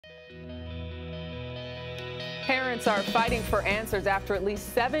Parents are fighting for answers after at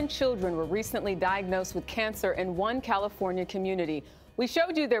least 7 children were recently diagnosed with cancer in one California community. We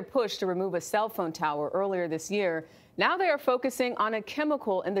showed you their push to remove a cell phone tower earlier this year. Now they are focusing on a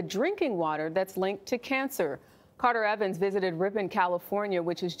chemical in the drinking water that's linked to cancer. Carter Evans visited Ripon, California,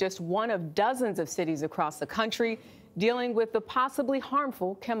 which is just one of dozens of cities across the country dealing with the possibly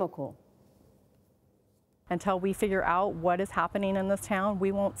harmful chemical. Until we figure out what is happening in this town,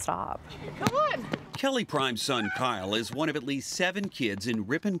 we won't stop. Come on! Kelly Prime's son, Kyle, is one of at least 7 kids in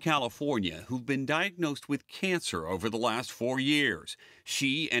Ripon, California, who've been diagnosed with cancer over the last 4 years.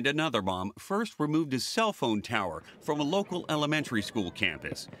 She and another mom first removed a cell phone tower from a local elementary school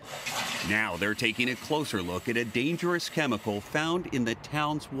campus. Now they're taking a closer look at a dangerous chemical found in the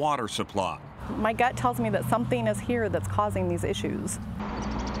town's water supply. My gut tells me that something is here that's causing these issues.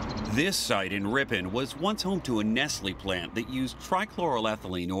 This site in Ripon was once home to a Nestle plant that used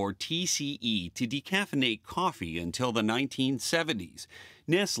trichloroethylene, or TCE, to decaffeinate coffee until the 1970s.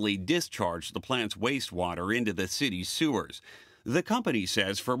 Nestle discharged the plant's wastewater into the city's sewers. The company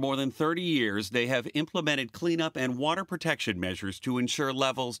says for more than 30 years they have implemented cleanup and water protection measures to ensure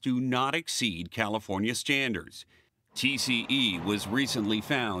levels do not exceed California standards. TCE was recently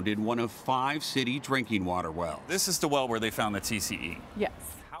found in one of 5 city drinking water wells. This is the well where they found the TCE? Yes.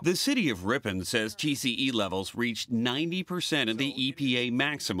 The city of Ripon says TCE levels reached 90% of the EPA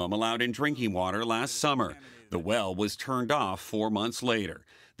maximum allowed in drinking water last summer. The well was turned off 4 months later.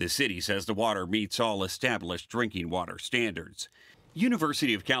 The city says the water meets all established drinking water standards.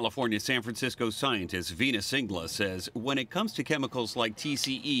 University of California, San Francisco scientist Veena Singla says when it comes to chemicals like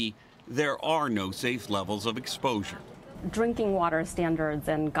TCE, there are no safe levels of exposure. Drinking water standards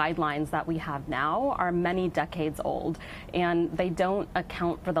and guidelines that we have now are many decades old, and they don't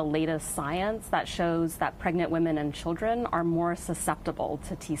account for the latest science that shows that pregnant women and children are more susceptible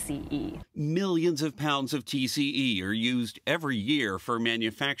to TCE. Millions of pounds of TCE are used every year for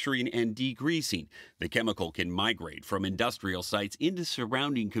manufacturing and degreasing. The chemical can migrate from industrial sites into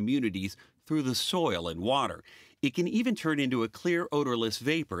surrounding communities through the soil and water. It can even turn into a clear, odorless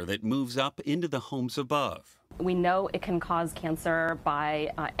vapor that moves up into the homes above. We know it can cause cancer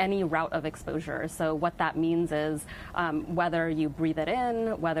by any route of exposure. So what that means is whether you breathe it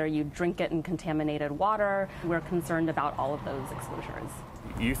in, whether you drink it in contaminated water, we're concerned about all of those exposures.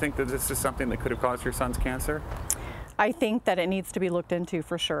 You think that this is something that could have caused your son's cancer? I think that it needs to be looked into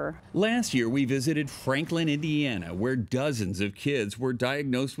for sure. Last year, we visited Franklin, Indiana, where dozens of kids were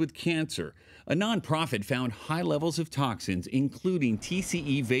diagnosed with cancer. A nonprofit found high levels of toxins, including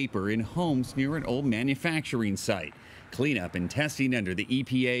TCE vapor, in homes near an old manufacturing site. Cleanup and testing under the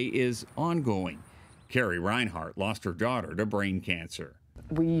EPA is ongoing. Carrie Reinhardt lost her daughter to brain cancer.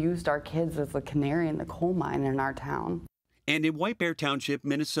 We used our kids as a canary in the coal mine in our town. And in White Bear Township,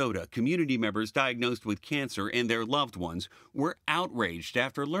 Minnesota, community members diagnosed with cancer and their loved ones were outraged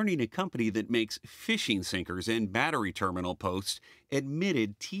after learning a company that makes fishing sinkers and battery terminal posts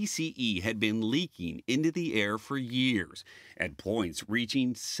admitted TCE had been leaking into the air for years, at points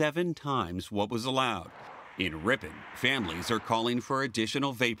reaching 7 times what was allowed. In Ripon, families are calling for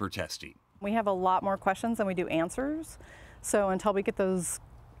additional vapor testing. We have a lot more questions than we do answers. So until we get those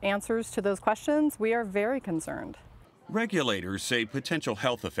answers to those questions, we are very concerned. Regulators say potential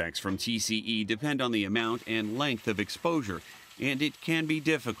health effects from TCE depend on the amount and length of exposure, and it can be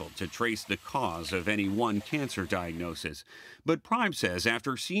difficult to trace the cause of any one cancer diagnosis. But Prime says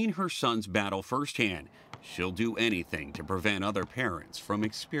after seeing her son's battle firsthand, she'll do anything to prevent other parents from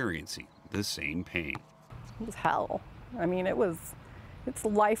experiencing the same pain. It was hell. I mean, it's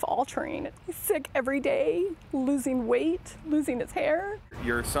life-altering. He's sick every day, losing weight, losing his hair.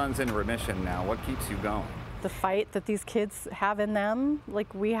 Your son's in remission now. What keeps you going? The fight that these kids have in them,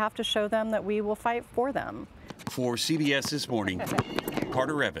 like, we have to show them that we will fight for them. For CBS This Morning,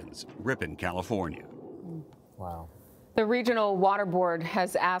 Carter Evans, Ripon, California. Wow. The Regional Water Board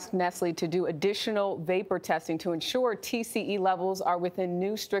has asked Nestle to do additional vapor testing to ensure TCE levels are within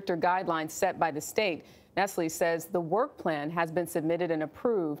new, stricter guidelines set by the state. Nestle says the work plan has been submitted and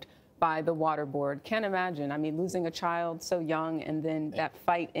approved by the Water Board. Can't imagine. I mean, losing a child so young and then that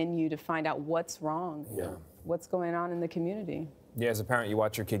fight in you to find out what's wrong, what's going on in the community. Yeah, as a parent, you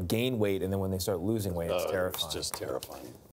watch your kid gain weight, and then when they start losing weight, it's terrifying. It's just terrifying.